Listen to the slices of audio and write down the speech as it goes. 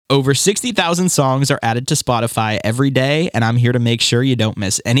Over 60,000 songs are added to Spotify every day, and I'm here to make sure you don't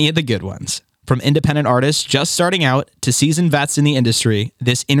miss any of the good ones. From independent artists just starting out to seasoned vets in the industry,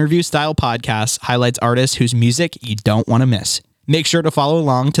 this interview-style podcast highlights artists whose music you don't want to miss. Make sure to follow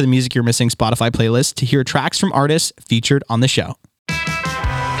along to the Music You're Missing Spotify playlist to hear tracks from artists featured on the show.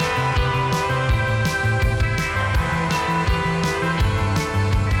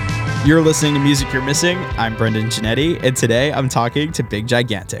 You're listening to Music You're Missing. I'm Brendan Giannetti, and today I'm talking to Big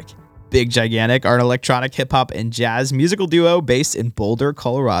Gigantic. Big Gigantic are an electronic hip-hop and jazz musical duo based in Boulder,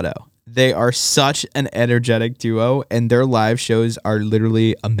 Colorado. They are such an energetic duo, and their live shows are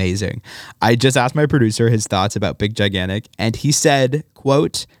literally amazing. I just asked my producer his thoughts about Big Gigantic, and he said,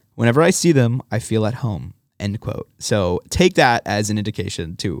 quote, "Whenever I see them, I feel at home." End quote. So take that as an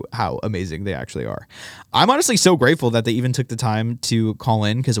indication to how amazing they actually are. I'm honestly so grateful that they even took the time to call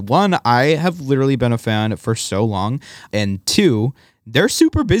in because one, I have literally been a fan for so long. And two, they're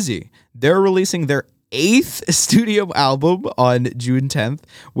super busy. They're releasing their 8th studio album on June 10th,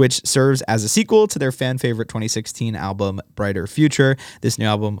 which serves as a sequel to their fan favorite 2016 album, Brighter Future. This new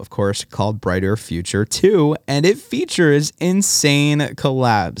album, of course, called Brighter Future 2, and it features insane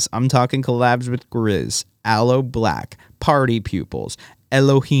collabs. I'm talking collabs with Grizz, Aloe Black, Party Pupils,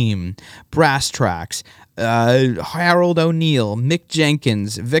 Elohim, Brass Tracks, Harold O'Neal, Mick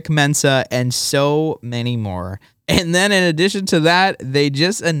Jenkins, Vic Mensa, and so many more. And then in addition to that, they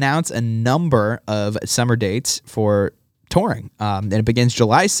just announced a number of summer dates for touring. And it begins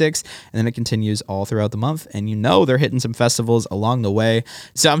July 6th, and then it continues all throughout the month. And you know they're hitting some festivals along the way.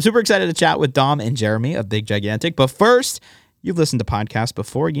 So I'm super excited to chat with Dom and Jeremy of Big Gigantic. But first, you've listened to podcasts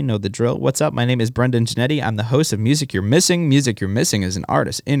before, you know the drill. What's up? My name is Brendan Giannetti. I'm the host of Music You're Missing. Music You're Missing is an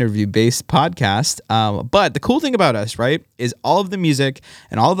artist interview-based podcast. But the cool thing about us, right, is all of the music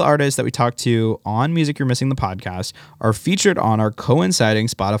and all of the artists that we talk to on Music You're Missing, the podcast, are featured on our coinciding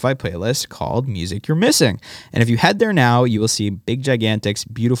Spotify playlist called Music You're Missing. And if you head there now, you will see Big Gigantic's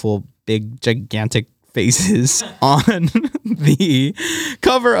beautiful, big, gigantic faces on the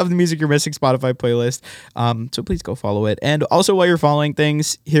cover of the Music You're Missing Spotify playlist. So please go follow it. And also while you're following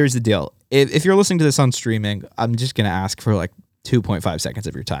things, here's the deal. If you're listening to this on streaming, I'm just going to ask for like 2.5 seconds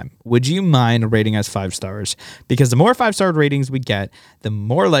of your time. Would you mind rating us 5 stars? Because the more 5-star ratings we get, the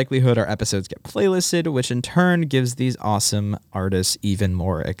more likelihood our episodes get playlisted, which in turn gives these awesome artists even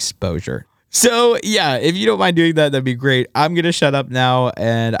more exposure. So yeah, if you don't mind doing that, that'd be great. I'm going to shut up now,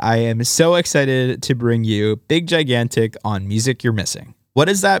 and I am so excited to bring you Big Gigantic on Music You're Missing. What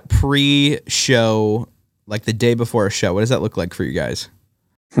is that pre-show, like the day before a show? What does that look like for you guys?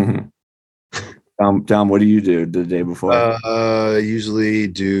 Dom, what do you do the day before? Usually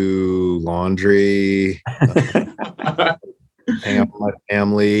do laundry, hang out with my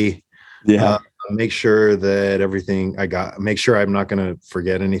family. Yeah. Make sure that make sure I'm not going to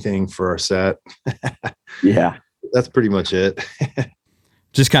forget anything for our set. Yeah. That's pretty much it.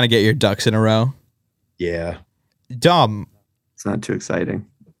 Just kind of get your ducks in a row. Yeah. Dom. It's not too exciting.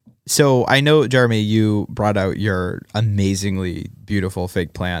 So I know, Jeremy, you brought out your amazingly beautiful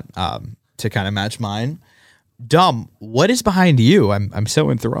fake plant to kind of match mine. Dom, what is behind you? I'm so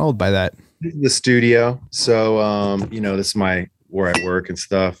enthralled by that. The studio. So, this is where I work and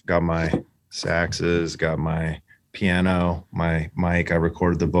stuff. Got my saxes, got my piano, my mic. I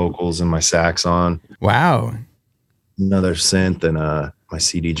recorded the vocals and my sax on. Wow. Another synth and my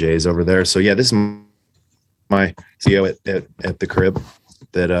CDJs over there. So yeah, this is my studio at the crib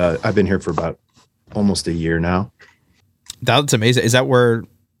that I've been here for about almost a year now. That's amazing. Is that where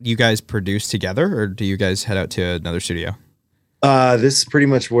you guys produce together, or do you guys head out to another studio? This is pretty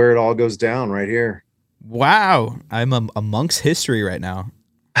much where it all goes down right here. Wow. I'm amongst history right now.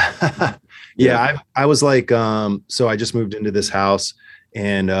 Yeah, I was like, so I just moved into this house,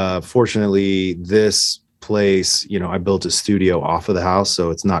 and fortunately this place, I built a studio off of the house,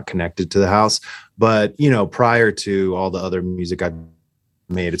 so it's not connected to the house. But, prior to all the other music I've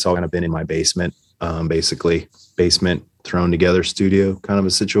made, it's all kind of been in my basement, basically basement thrown together studio kind of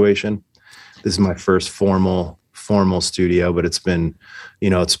a situation. This is my first formal studio, but it's been,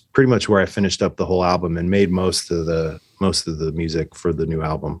 it's pretty much where I finished up the whole album and made most of the music for the new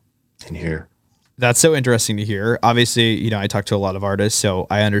album in here. That's so interesting to hear. Obviously, I talk to a lot of artists, so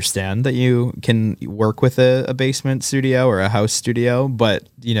I understand that you can work with a basement studio or a house studio. But,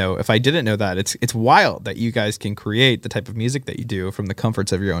 if I didn't know that, it's wild that you guys can create the type of music that you do from the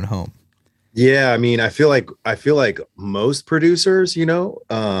comforts of your own home. Yeah, I mean, I feel like most producers,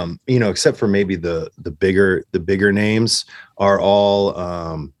 except for maybe the bigger names, are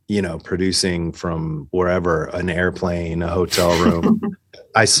all producing from wherever, an airplane, a hotel room.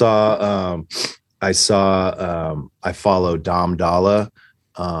 I follow Dom Dalla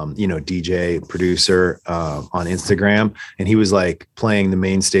DJ producer on Instagram, and he was like playing the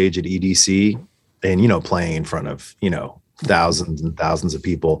main stage at EDC, and playing in front of thousands and thousands of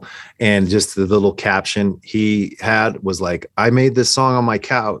people, and just the little caption he had was like, "I made this song on my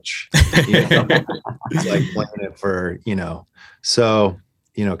couch." He's like playing it for so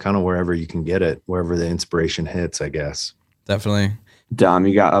kind of wherever you can get it, wherever the inspiration hits, I guess. Definitely. Dom,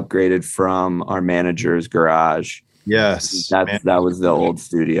 you got upgraded from our manager's garage. Yes, that was the old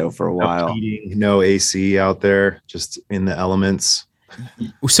studio for a while. No heating, no AC out there, just in the elements.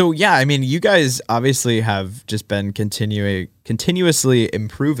 So yeah, I mean, you guys obviously have just been continuously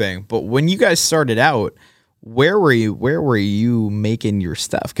improving. But when you guys started out, where were you making your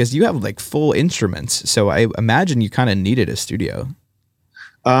stuff? Because you have like full instruments, so I imagine you kind of needed a studio.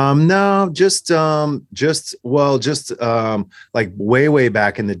 No, just like way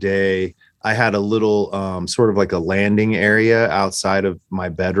back in the day, I had a little sort of like a landing area outside of my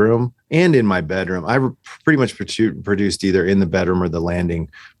bedroom, and in my bedroom I pretty much produced either in the bedroom or the landing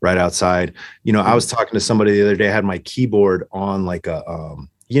right outside. I was talking to somebody the other day. I had my keyboard on like a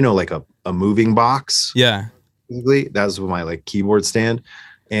like a moving box. Yeah, basically that was my like keyboard stand,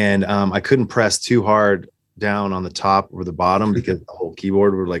 and I couldn't press too hard down on the top or the bottom because the whole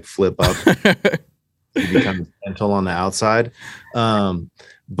keyboard would like flip up. It'd be kind of gentle on the outside.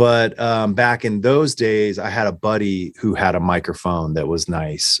 But back in those days, I had a buddy who had a microphone that was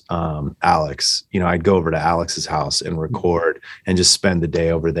nice. Alex, I'd go over to Alex's house and record and just spend the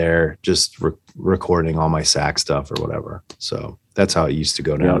day over there, just recording all my sax stuff or whatever. So that's how it used to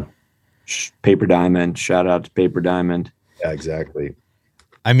go down. Yeah. Paper Diamond. Shout out to Paper Diamond. Yeah, exactly.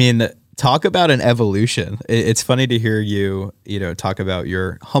 I mean, talk about an evolution. It's funny to hear you talk about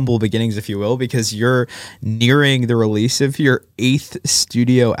your humble beginnings, if you will, because you're nearing the release of your 8th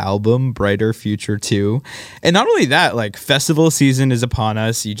studio album, Brighter Future 2. And not only that, like, festival season is upon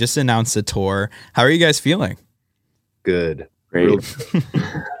us. You just announced a tour. How are you guys feeling? Good. Great.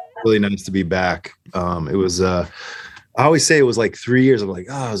 Really nice to be back. It was, I always say it was like 3 years. I'm like,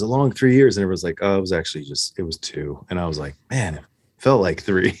 oh, it was a long 3 years. And it was like, oh, it was actually it was 2. And I was like, man, it felt like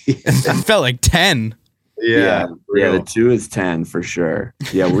 3. It felt like 10. Yeah, the 2 is 10 for sure.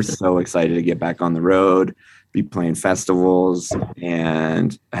 Yeah, we're so excited to get back on the road, be playing festivals,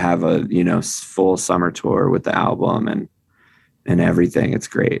 and have a full summer tour with the album and everything. It's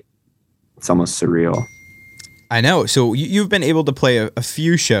great. It's almost surreal. I know. So you've been able to play a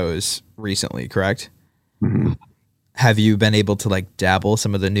few shows recently, correct? Mm-hmm. Have you been able to like dabble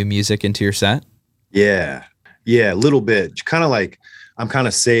some of the new music into your set? Yeah, a little bit. Kind of like I'm kind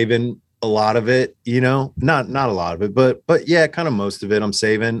of saving a lot of it, not a lot of it, but yeah, kind of most of it I'm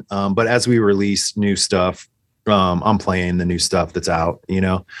saving. But as we release new stuff, I'm playing the new stuff that's out.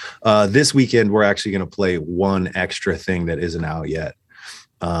 This weekend we're actually going to play one extra thing that isn't out yet.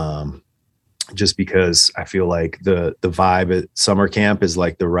 Just because I feel like the vibe at summer camp is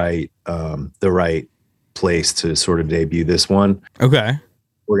like the right place to sort of debut this one. Okay.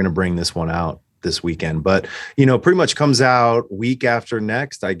 We're going to bring this one out this weekend, but pretty much comes out week after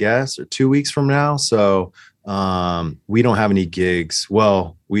next, I guess, or 2 weeks from now. So we don't have any gigs.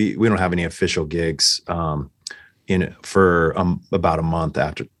 Well, we don't have any official gigs for about a month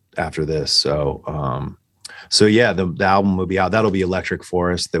after this. So yeah, the album will be out. That'll be Electric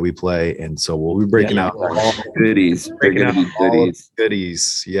Forest that we play, and so we'll be breaking out all goodies.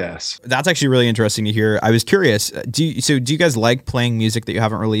 Goodies, yes. That's actually really interesting to hear. I was curious. Do you guys like playing music that you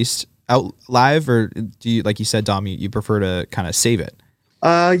haven't released out live, or do you, like you said, Dom, you prefer to kind of save it?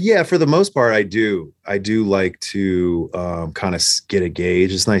 Yeah, for the most part, I do like to kind of get a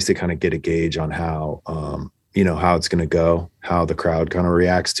gauge. It's nice to kind of get a gauge on how how it's going to go, how the crowd kind of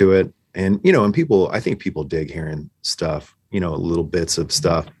reacts to it. And, and I think people dig hearing stuff, little bits of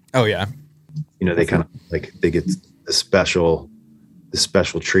stuff. Oh yeah. They kind of like, they get the special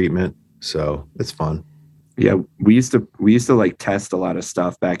treatment. So it's fun. Yeah. We used to like test a lot of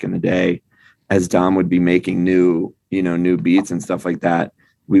stuff back in the day as Dom would be making new beats and stuff like that.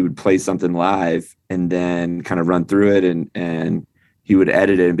 We would play something live and then kind of run through it and he would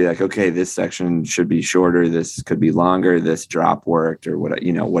edit it and be like, okay, this section should be shorter. This could be longer. This drop worked or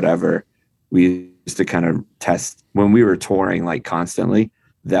whatever. We used to kind of test when we were touring like constantly.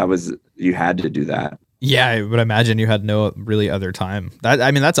 You had to do that. Yeah, I would imagine you had no really other time.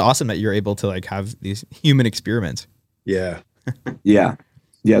 That's awesome that you're able to like have these human experiments. Yeah. Yeah.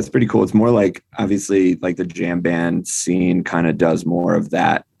 Yeah. It's pretty cool. It's more like obviously like the jam band scene kind of does more of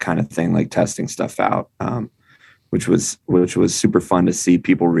that kind of thing, like testing stuff out. Which was super fun to see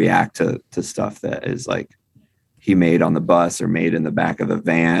people react to stuff that is like he made on the bus or made in the back of the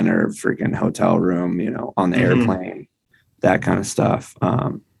van or freaking hotel room, on the airplane. that kind of stuff.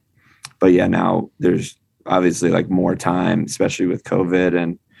 But yeah, now there's obviously like more time, especially with COVID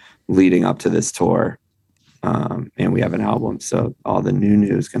and leading up to this tour. And we have an album, so all the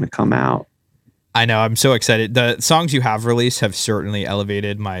new is going to come out. I know. I'm so excited. The songs you have released have certainly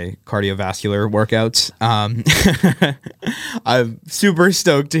elevated my cardiovascular workouts. I'm super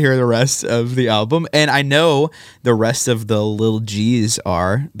stoked to hear the rest of the album. And I know the rest of the Lil G's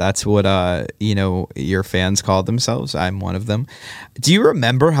are. That's what, your fans call themselves. I'm one of them. Do you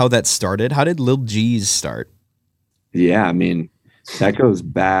remember how that started? How did Lil G's start? Yeah, I mean, that goes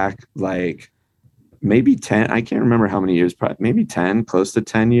back like maybe 10, I can't remember how many years, probably maybe 10, close to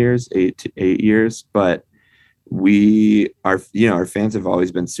 10 years, 8 years. But our fans have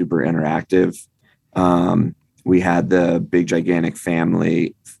always been super interactive. We had the Big Gigantic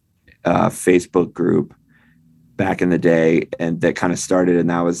Family Facebook group back in the day, and that kind of started. And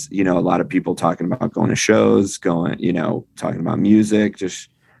that was, a lot of people talking about going to shows, talking about music, just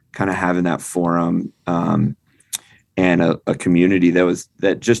kind of having that forum. And a community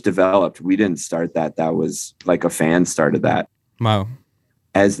that just developed. We didn't start that. That was like a fan started that. Wow.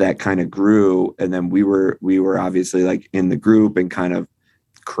 As that kind of grew, and then we were obviously like in the group and kind of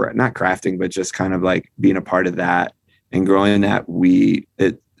not crafting, but just kind of like being a part of that and growing that.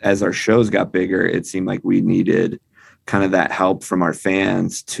 As our shows got bigger, it seemed like we needed kind of that help from our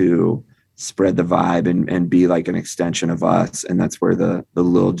fans to spread the vibe and be like an extension of us. And that's where the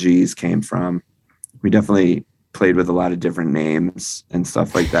Lil G's came from. We definitely played with a lot of different names and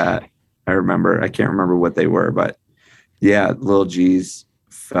stuff like that. I can't remember what they were, but yeah, Lil G's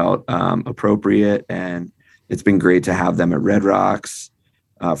felt appropriate, and it's been great to have them at Red Rocks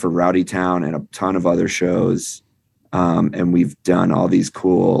for Rowdy Town and a ton of other shows. And we've done all these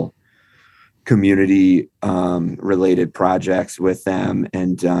cool community related projects with them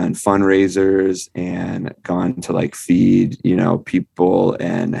and done fundraisers and gone to like feed, people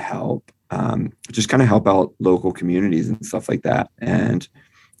and help just kind of help out local communities and stuff like that. And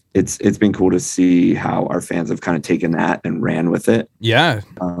it's been cool to see how our fans have kind of taken that and ran with it. Yeah.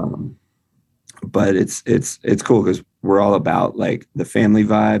 But it's cool because we're all about like the family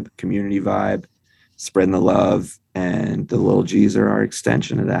vibe, community vibe, spreading the love, and the Lil G's are our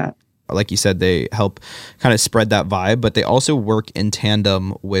extension of that. Like you said, they help kind of spread that vibe, but they also work in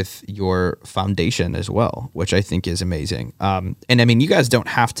tandem with your foundation as well, which I think is amazing. And I mean, you guys don't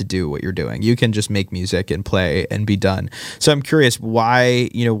have to do what you're doing. You can just make music and play and be done. So I'm curious, why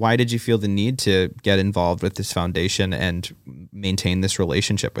did you feel the need to get involved with this foundation and maintain this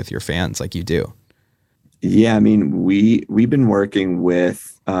relationship with your fans like you do? Yeah, I mean, we've been working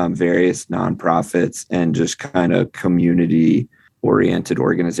with various nonprofits and just kind of community oriented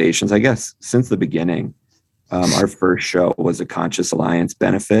organizations, I guess, since the beginning. Our first show was a Conscious Alliance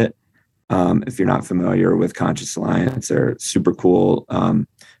benefit. If you're not familiar with Conscious Alliance, they're super cool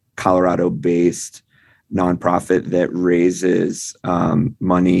Colorado-based nonprofit that raises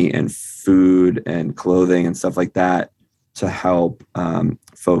money and food and clothing and stuff like that to help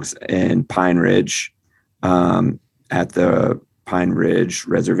folks in Pine Ridge at the Pine Ridge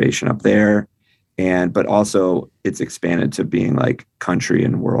Reservation up there. But also it's expanded to being like country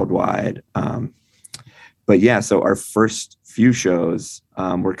and worldwide. But yeah, so our first few shows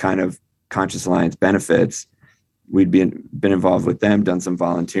were kind of Conscious Alliance benefits. We'd been involved with them, done some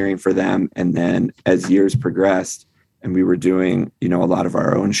volunteering for them. And then as years progressed and we were doing, a lot of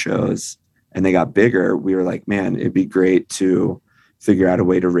our own shows and they got bigger, we were like, man, it'd be great to figure out a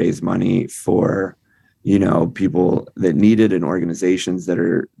way to raise money for, people that need it and organizations that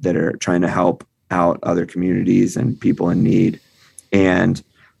are trying to help out other communities and people in need. And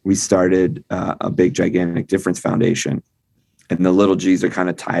we started a Big Gigantic Difference Foundation, and the Little G's are kind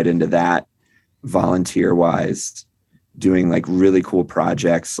of tied into that volunteer wise, doing like really cool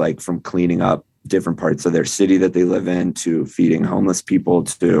projects, like from cleaning up different parts of their city that they live in to feeding homeless people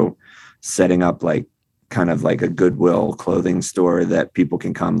to setting up like kind of like a Goodwill clothing store that people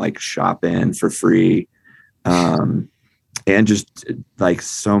can come like shop in for free. And just like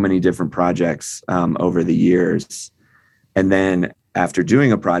so many different projects over the years. And then after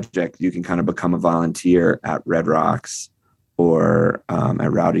doing a project, you can kind of become a volunteer at Red Rocks or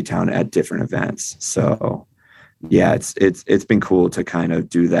at Rowdy Town at different events. So yeah, it's been cool to kind of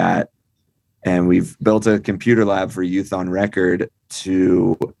do that. And we've built a computer lab for Youth on Record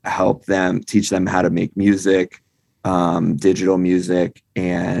to help them, teach them how to make music, digital music,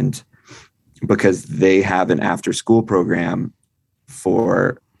 and because they have an after school program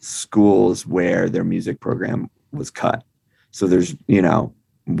for schools where their music program was cut. So there's,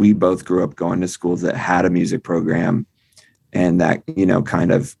 we both grew up going to schools that had a music program, and that,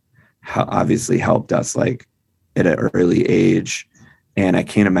 kind of obviously helped us like at an early age. And I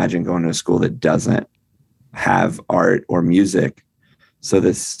can't imagine going to a school that doesn't have art or music. So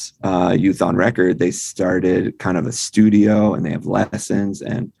this Youth on Record, they started kind of a studio, and they have lessons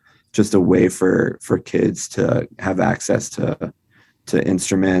and just a way for kids to have access to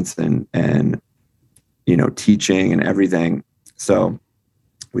instruments and teaching and everything. So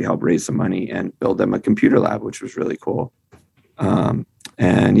we helped raise some money and build them a computer lab, which was really cool.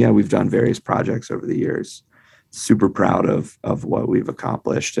 And yeah, we've done various projects over the years. Super proud of what we've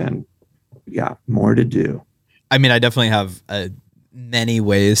accomplished, and yeah, more to do. I mean, I definitely have many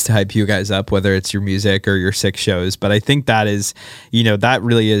ways to hype you guys up, whether it's your music or your 6 shows. But I think that is, that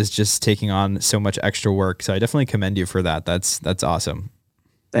really is just taking on so much extra work. So I definitely commend you for that. That's awesome.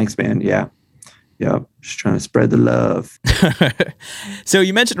 Thanks, man. Yeah. Yep. Just trying to spread the love. So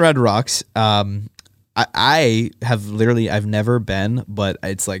you mentioned Red Rocks. I've never been, but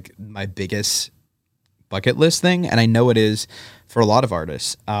it's like my biggest bucket list thing. And I know it is for a lot of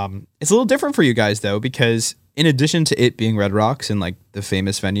artists. It's a little different for you guys though, because in addition to it being Red Rocks and like the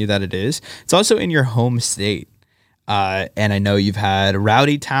famous venue that it is, it's also in your home state. And I know you've had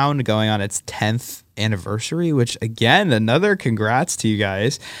Rowdy Town going on its 10th anniversary, which again, another congrats to you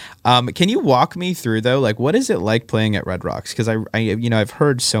guys. Can you walk me through though, like what is it like playing at Red Rocks? Because I've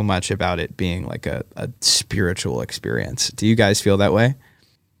heard so much about it being like a spiritual experience. Do you guys feel that way?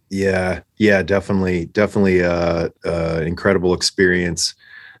 Yeah, definitely incredible experience.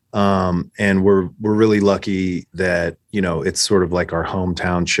 And we're really lucky that, it's sort of like our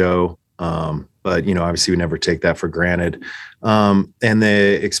hometown show. But, obviously we never take that for granted. And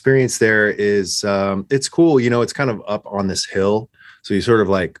the experience there is, it's cool. It's kind of up on this hill. So you sort of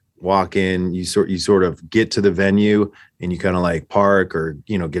like walk in, you sort of get to the venue and you kind of like park or,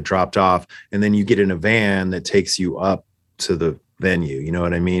 get dropped off. And then you get in a van that takes you up to the venue. You know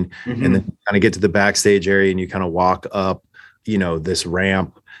what I mean? Mm-hmm. And then you kind of get to the backstage area and you kind of walk up, this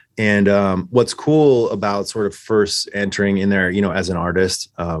ramp. And what's cool about sort of first entering in there, as an artist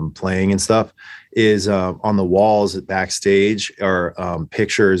playing and stuff is on the walls at backstage are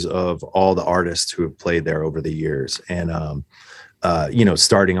pictures of all the artists who have played there over the years. And,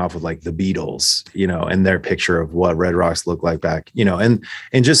 starting off with like the Beatles, and their picture of what Red Rocks looked like back, and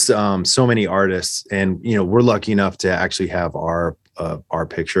just so many artists. And, we're lucky enough to actually have our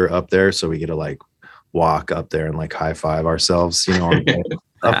picture up there. So we get to like walk up there and like high five ourselves,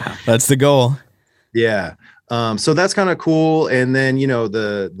 That's the goal. Yeah. So that's kind of cool. And then,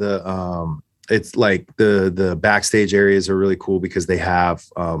 it's like the backstage areas are really cool because they have,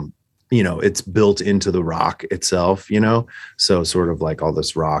 it's built into the rock itself, so sort of like all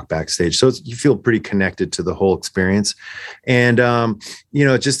this rock backstage. So you feel pretty connected to the whole experience. And,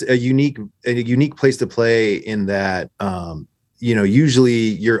 just a unique place to play in that, usually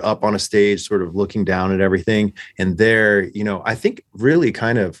you're up on a stage sort of looking down at everything. And there, I think really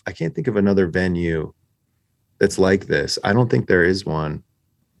I can't think of another venue that's like this. I don't think there is one.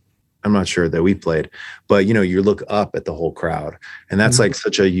 I'm not sure that we played, but you look up at the whole crowd, and that's like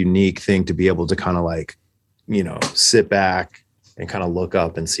such a unique thing to be able to kind of like, sit back and kind of look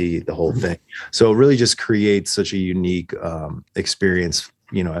up and see the whole thing. So it really just creates such a unique experience,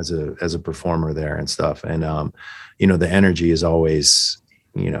 as a performer there and stuff. And, the energy is always,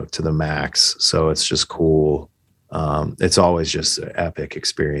 to the max. So it's just cool. It's always just an epic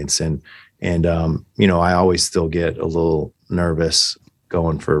experience. And, I always still get a little nervous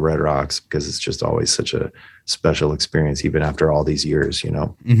going for Red Rocks because it's just always such a special experience, even after all these years,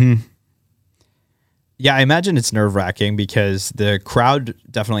 Mm-hmm. Yeah, I imagine it's nerve-wracking because the crowd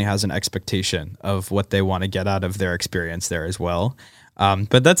definitely has an expectation of what they want to get out of their experience there as well.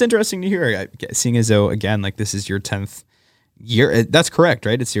 But that's interesting to hear, seeing as though, again, like this is your 10th year. That's correct,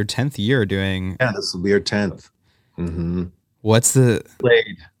 right? It's your 10th year doing. Yeah, this will be our 10th. Mm-hmm.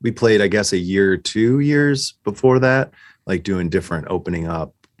 We played, I guess, a year or 2 years before that, like doing different opening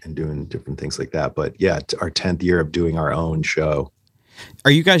up and doing different things like that. But yeah, our 10th year of doing our own show.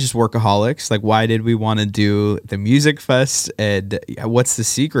 Are you guys just workaholics? Like, why did we want to do the music fest? And what's the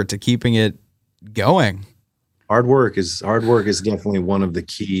secret to keeping it going? Hard work is definitely one of the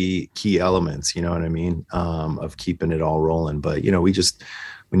key elements, you know what I mean? Of keeping it all rolling. But, we just,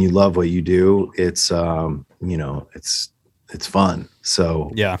 when you love what you do, it's, it's fun.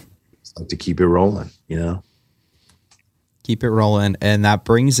 So yeah, it's like to keep it rolling, Keep it rolling. And that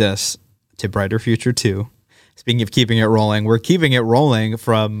brings us to Brighter Future 2. Speaking of keeping it rolling, we're keeping it rolling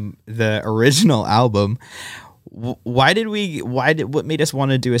from the original album. What made us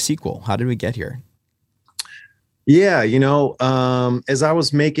want to do a sequel? How did we get here? Yeah, as I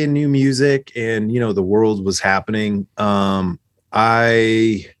was making new music and, the world was happening,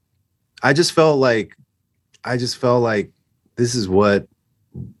 I just felt like I just felt like this is what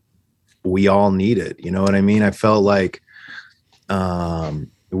we all needed. You know what I mean? I felt like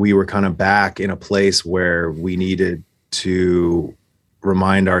we were kind of back in a place where we needed to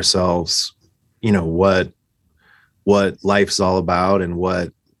remind ourselves, you know, what life's all about and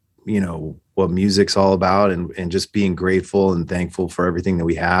what, you know, what music's all about, and just being grateful and thankful for everything that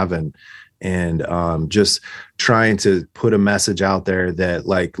we have, and just trying to put a message out there that,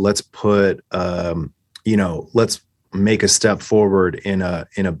 like, let's put you know, let's make a step forward in a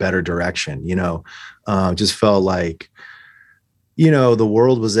better direction. You know, just felt like, you know, the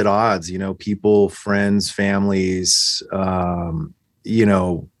world was at odds, you know, people, friends, families, you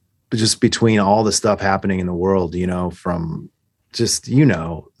know, just between all the stuff happening in the world, you know, from just, you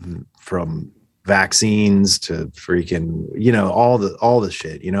know, from vaccines to freaking, you know, all the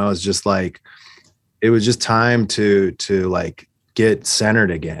shit, you know. It's just like, it was just time to like get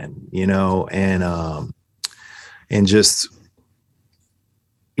centered again, you know, and just,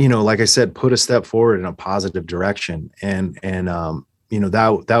 you know, like I said, put a step forward in a positive direction. And you know,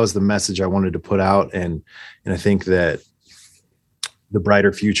 that was the message I wanted to put out. And I think that the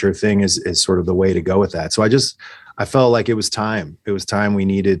brighter future thing is sort of the way to go with that. So I felt like it was time we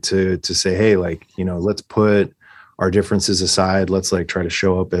needed to say, hey, like, you know, let's put our differences aside. Let's like try to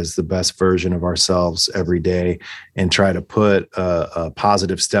show up as the best version of ourselves every day, and try to put a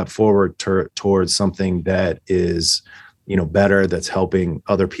positive step forward towards something that is, you know, better, that's helping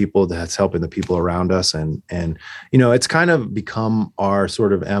other people, that's helping the people around us. And, you know, it's kind of become our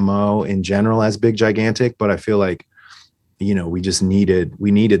sort of MO in general as Big Gigantic, but I feel like, you know, we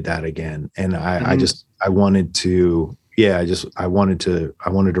needed that again. And I wanted to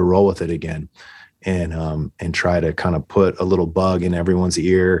roll with it again, and try to kind of put a little bug in everyone's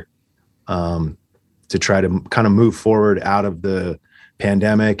ear, to try to kind of move forward out of the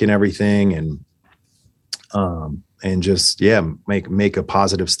pandemic and everything. And just, yeah, make a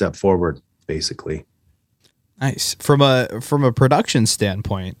positive step forward, basically. Nice. From a production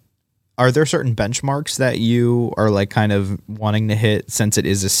standpoint, are there certain benchmarks that you are like kind of wanting to hit since it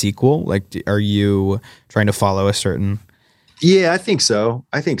is a sequel? Like, are you trying to follow a certain? Yeah, I think so.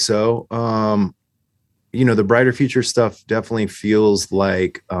 You know, the brighter future stuff definitely feels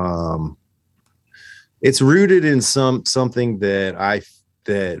like it's rooted in something that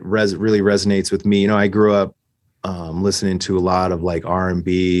really resonates with me. You know, I grew up listening to a lot of like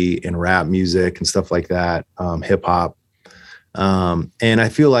R&B and rap music and stuff like that, hip hop. And I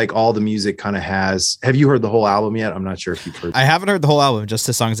feel like all the music kind of have you heard the whole album yet? I'm not sure if you've heard. I haven't heard the whole album, just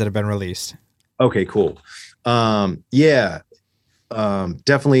the songs that have been released. Okay, cool. Yeah.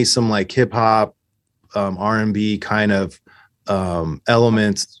 Definitely some like hip hop, R&B kind of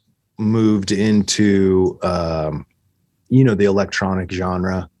elements moved into you know, the electronic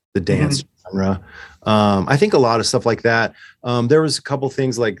genre, the dance genre. I think a lot of stuff like that. There was a couple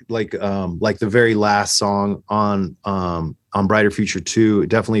things like the very last song on Brighter Future 2. It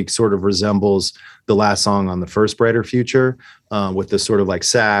definitely sort of resembles the last song on the first Brighter Future, with the sort of like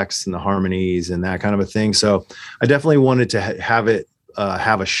sax and the harmonies and that kind of a thing. So I definitely wanted to have it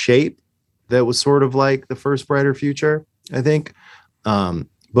have a shape that was sort of like the first Brighter Future, I think.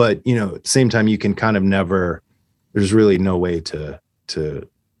 But, you know, at the same time, you can kind of there's really no way to,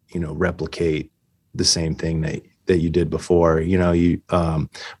 you know, replicate the same thing that you did before, you know,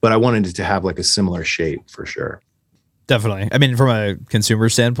 but I wanted it to have like a similar shape for sure. Definitely. I mean, from a consumer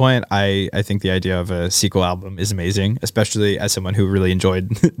standpoint, I think the idea of a sequel album is amazing, especially as someone who really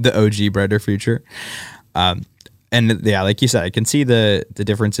enjoyed the OG Brighter Future. And yeah, like you said, I can see the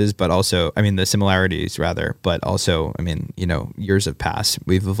differences, but also, I mean, the similarities rather, but also, I mean, you know, years have passed,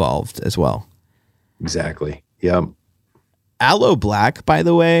 we've evolved as well. Exactly. Yep. Aloe Blacc, by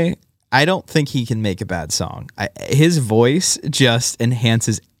the way, I don't think he can make a bad song. His voice just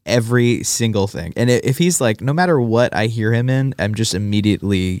enhances every single thing. And if he's like, no matter what I hear him in, I'm just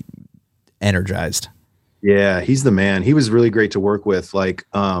immediately energized. Yeah, he's the man. He was really great to work with. Like,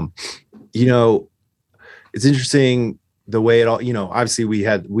 you know, it's interesting the way it all, you know, obviously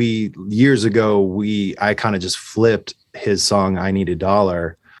years ago, I kind of just flipped his song, I Need a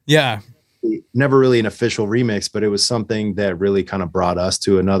Dollar. Yeah. Never really an official remix, but it was something that really kind of brought us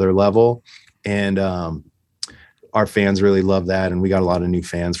to another level. And our fans really love that. And we got a lot of new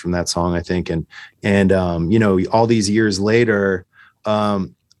fans from that song, I think. And you know, all these years later,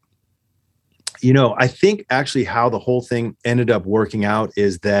 you know, I think actually how the whole thing ended up working out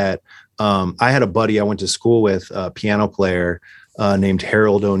is that I had a buddy I went to school with, a piano player named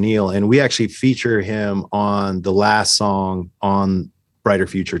Harold O'Neill, and we actually feature him on the last song on Brighter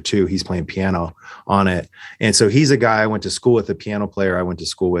Future 2. He's playing piano on it. And so he's a guy I went to school with, a piano player I went to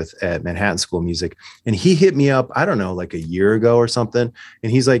school with at Manhattan School of Music. And he hit me up, I don't know, like a year ago or something.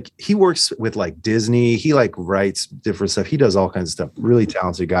 And he's like, he works with like Disney. He like writes different stuff. He does all kinds of stuff. Really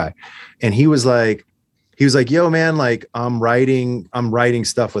talented guy. And he was like, yo, man, like I'm writing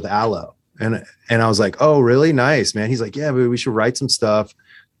stuff with Aloe. And I was like, oh, really? Nice, man. He's like, yeah, but we should write some stuff.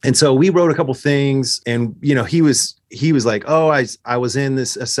 And so we wrote a couple things, and he was like, oh, I was in a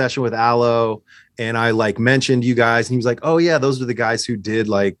session with Aloe, and I like mentioned you guys, and he was like, oh yeah, those are the guys who did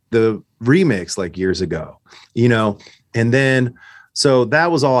like the remix like years ago, and then so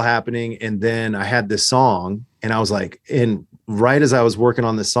that was all happening, and then I had this song, and I was like, and right as I was working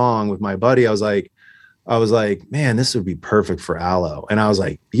on this song with my buddy, I was like, man, this would be perfect for Aloe, and I was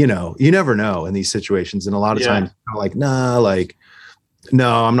like, you never know in these situations, and a lot of times I'm like, nah, like.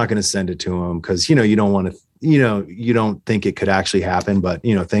 No, I'm not going to send it to him because, you don't want to, you don't think it could actually happen. But,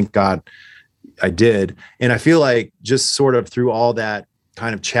 thank God I did. And I feel like just sort of through all that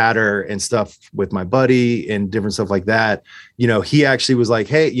kind of chatter and stuff with my buddy and different stuff like that, he actually was like,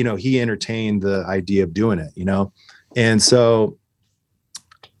 hey, he entertained the idea of doing it, And so,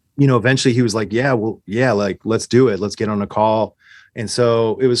 eventually he was like, yeah, well, yeah, like, let's do it. Let's get on a call. And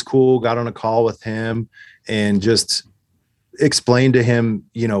so it was cool. Got on a call with him and just explained to him,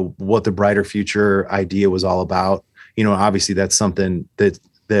 what the Brighter Future idea was all about. Obviously that's something that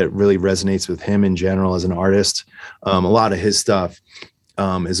really resonates with him in general as an artist. A lot of his stuff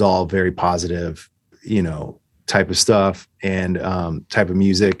is all very positive, type of stuff and type of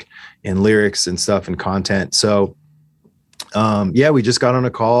music and lyrics and stuff and content. So we just got on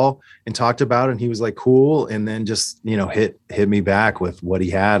a call and talked about it, and he was like, cool. And then just, hit me back with what he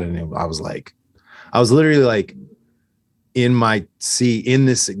had. And I was literally like, in my seat, in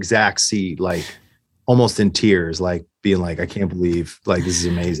this exact seat, like almost in tears, like being like, I can't believe like this is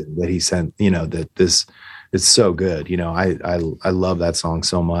amazing that he sent, that this it's so good. I love that song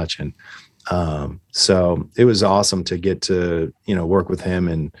so much. And so it was awesome to get to, work with him,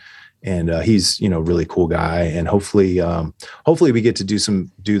 and he's, really cool guy. And hopefully we get to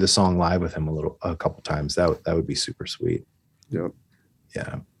do the song live with him a couple times. That would be super sweet. Yep.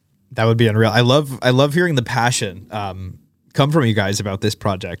 Yeah. That would be unreal. I love hearing the passion come from you guys about this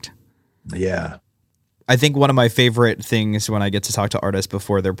project. Yeah. I think one of my favorite things when I get to talk to artists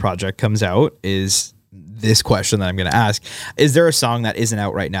before their project comes out is this question that I'm going to ask. Is there a song that isn't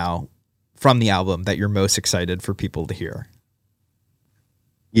out right now from the album that you're most excited for people to hear?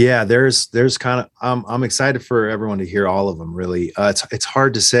 Yeah, there's kind of, I'm excited for everyone to hear all of them, really. It's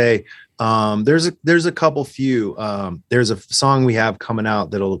hard to say. There's a couple few. There's a song we have coming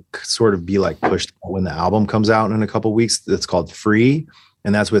out that'll sort of be like pushed when the album comes out in a couple weeks. That's called Free,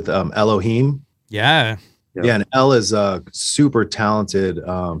 and that's with Elohim. Yeah. Yeah, and Elle is a super talented,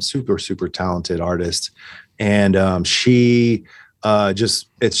 super talented artist, and she it's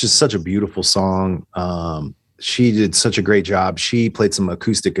just such a beautiful song. She did such a great job. She played some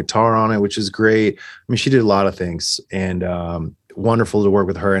acoustic guitar on it, which is great. I mean, she did a lot of things, and wonderful to work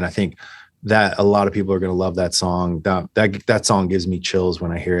with her. And I think that a lot of people are going to love that song. That song gives me chills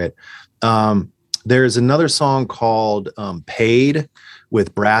when I hear it. There's another song called Paid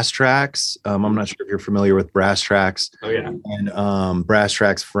with Brass Tracks. I'm not sure if you're familiar with Brass Tracks. Oh yeah. And Brass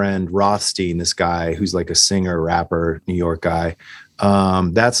Tracks' friend Rothstein, this guy who's like a singer, rapper, New York guy.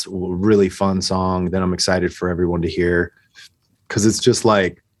 That's a really fun song that I'm excited for everyone to hear, because it's just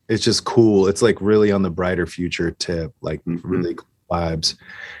cool. It's like really on the Brighter Future tip, like really cool vibes.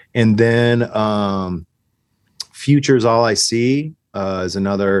 And then Future's All I See is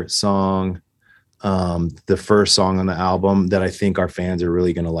another song, the first song on the album that I think our fans are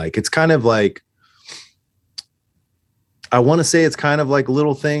really going to like. It's kind of like, I want to say it's kind of like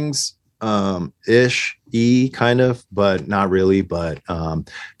Little Things kind of, but not really. But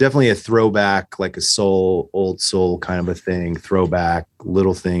definitely a throwback, like a old soul kind of a thing. Throwback,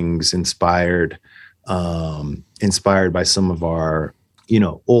 Little Things inspired by some of our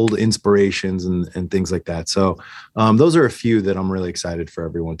old inspirations and things like that. So those are a few that I'm really excited for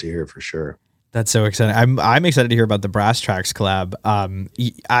everyone to hear, for sure. That's so exciting. I'm excited to hear about the Brass Tracks collab.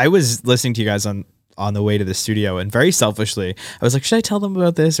 I was listening to you guys on the way to the studio, and very selfishly, I was like, should I tell them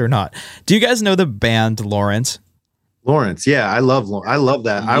about this or not? Do you guys know the band Lawrence? Lawrence, yeah, I love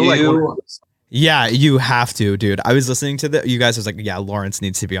that. I like Lawrence. Yeah, you have to, dude. I was listening to you guys. I was like, yeah, Lawrence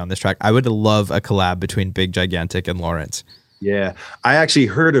needs to be on this track. I would love a collab between Big Gigantic and Lawrence. Yeah, I actually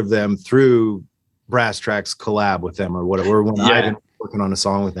heard of them through Brass Tracks collab with them or whatever. When I've been working on a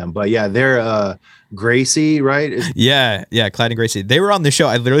song with them, but yeah, they're Gracie, right? Yeah, Clyde and Gracie. They were on the show.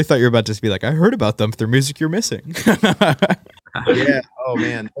 I literally thought you were about to be like, I heard about them through Music You're Missing. Yeah. Oh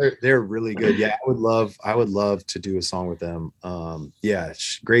man, they're really good. Yeah, I would love to do a song with them. Yeah,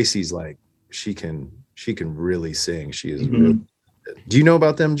 Gracie's like she can really sing. She is really good. Do you know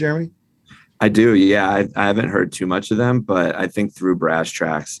about them, Jeremy? I do. Yeah. I haven't heard too much of them, but I think through Brass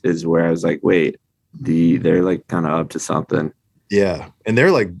Tracks is where I was like, wait, they're like kind of up to something. Yeah. And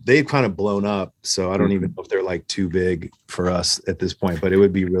they've kind of blown up. So I don't even know if they're like too big for us at this point, but it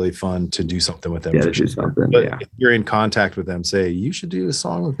would be really fun to do something with them. Yeah, to do something. But Yeah. if you're in contact with them, say you should do a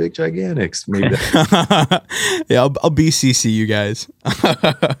song with Big Gigantics. Maybe Yeah, I'll BCC you guys.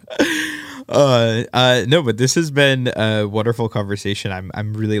 No, but this has been a wonderful conversation.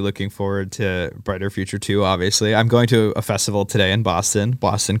 I'm really looking forward to Brighter Future 2. Obviously, I'm going to a festival today in Boston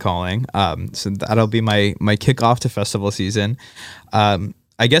Calling. So that'll be my kickoff to festival season.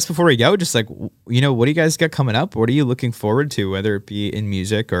 I guess before we go, just like, what do you guys got coming up? What are you looking forward to, whether it be in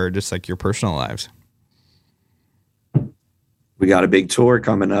music or just like your personal lives? We got a big tour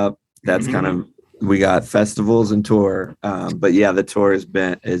coming up. That's kind of, we got festivals and tour. But yeah, the tour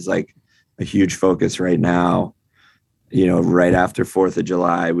is like a huge focus right now. Right after 4th of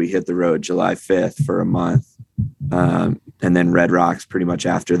July, we hit the road July 5th for a month. And then Red Rocks pretty much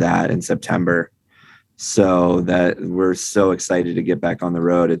after that in September. So that we're so excited to get back on the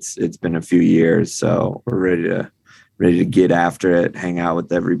road. It's been a few years, so we're ready to get after it, hang out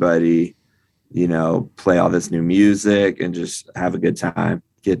with everybody, play all this new music and just have a good time,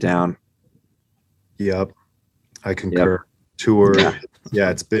 get down. Yep. I concur. Yep. Tour.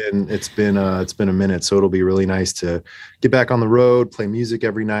 Yeah, it's been a minute, so it'll be really nice to get back on the road, play music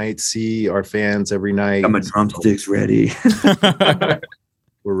every night, see our fans every night. Got my drumsticks ready.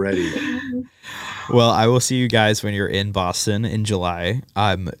 We're ready. Well, I will see you guys when you're in Boston in July.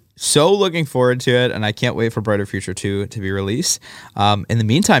 I'm so looking forward to it, and I can't wait for Brighter Future 2 to be released. In the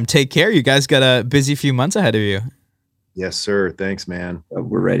meantime, take care. You guys got a busy few months ahead of you. Yes, sir. Thanks, man.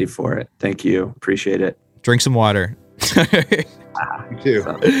 We're ready for it. Thank you. Appreciate it. Drink some water. You too.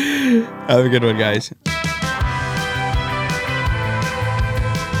 Have a good one, guys.